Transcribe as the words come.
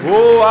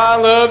Oh, I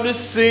love to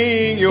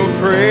sing your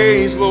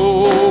praise,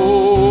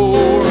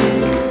 Lord.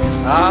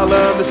 I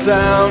love the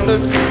sound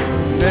of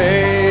your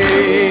name.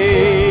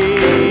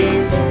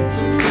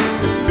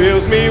 It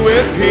fills me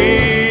with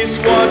peace,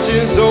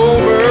 watches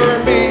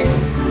over me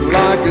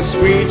like a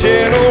sweet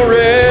gentle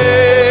rain.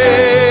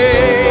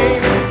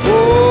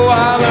 Oh,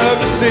 I love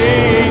to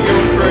sing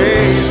your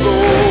praise, Lord.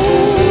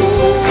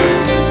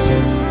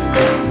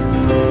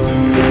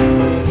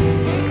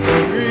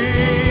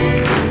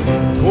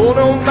 Oh,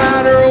 no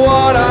matter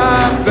what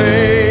I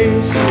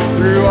face,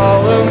 through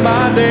all of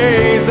my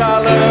days, I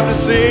love to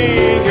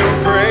sing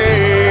your praise.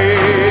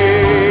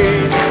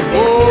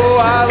 Oh,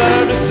 I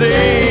love to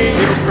sing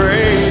your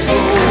praise,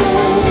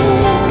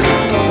 Lord.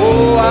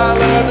 Oh, I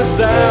love the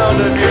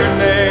sound of your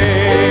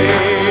name.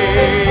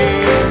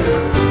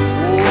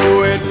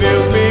 Oh, it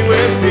fills me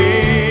with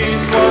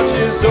peace,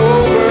 watches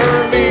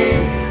over me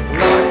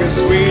like a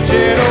sweet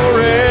gentle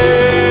rain.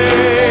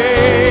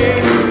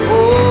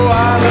 Oh,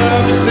 I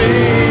love to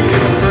sing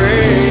your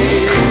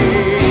praise.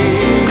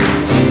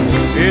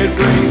 It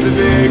brings the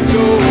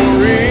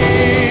victory.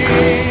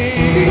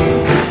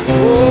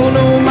 Oh,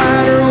 no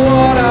matter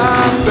what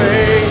I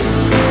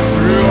face,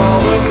 through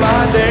all of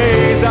my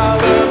days, I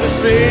love to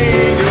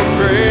sing your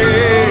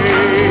praise.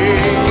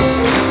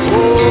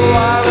 Oh,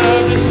 I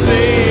love to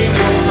sing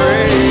your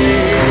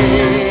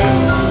praise.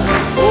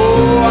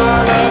 Oh,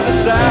 I love the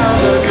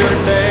sound of your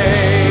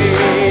name.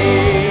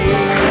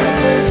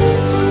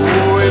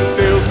 Oh, it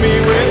fills me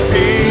with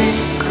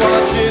peace,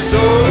 watches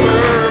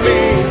over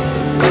me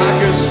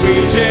like a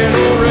sweet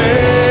gentle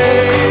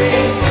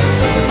rain.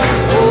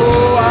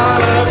 Oh, I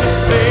love to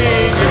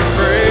sing your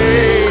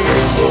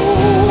praise,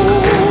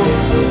 Lord.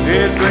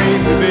 It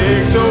brings the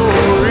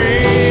victory.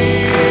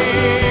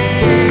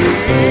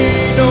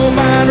 No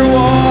matter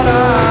what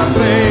I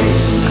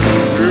face,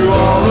 through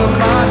all of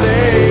my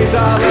days,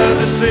 I love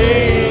to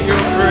sing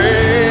your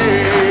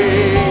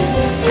praise.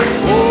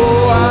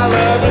 Oh, I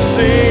love to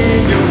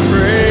sing your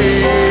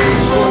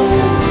praise,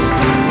 Lord.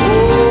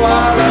 Oh, I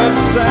love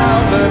the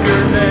sound of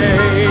your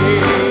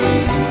name.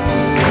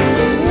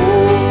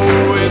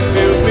 Oh, it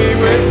fills me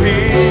with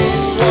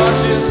peace,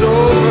 washes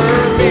over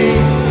me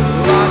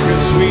like a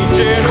sweet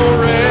gentle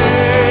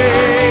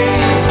rain.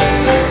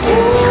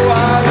 Oh,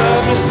 I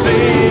love to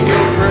sing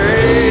your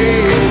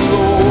praise,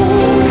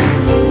 Lord.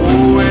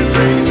 Oh, it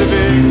brings the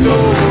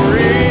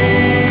victory.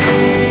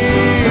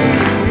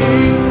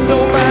 No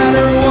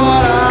matter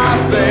what I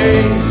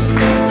face,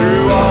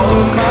 through all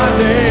of my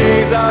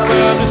days, I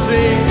love to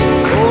sing.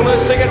 Oh,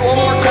 let's sing it one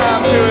more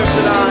time to him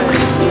tonight.